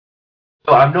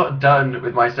So I'm not done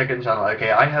with my second channel. Okay,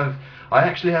 I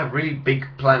actually have really big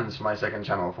plans for my second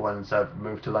channel for once I've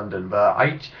moved to London. But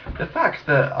the fact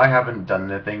that I haven't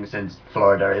done anything since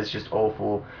Florida is just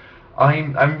awful.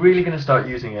 I'm really gonna start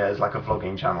using it as like a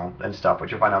vlogging channel and stuff,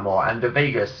 which you'll find out more. And the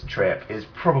Vegas trip is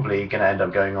probably gonna end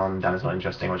up going on. Dan is not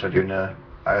interesting, which I'll do in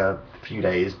a few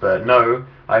days. But no,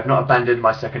 I've not abandoned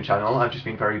my second channel. I've just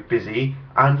been very busy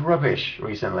and rubbish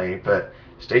recently. But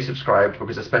stay subscribed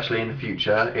because especially in the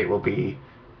future, it will be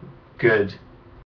good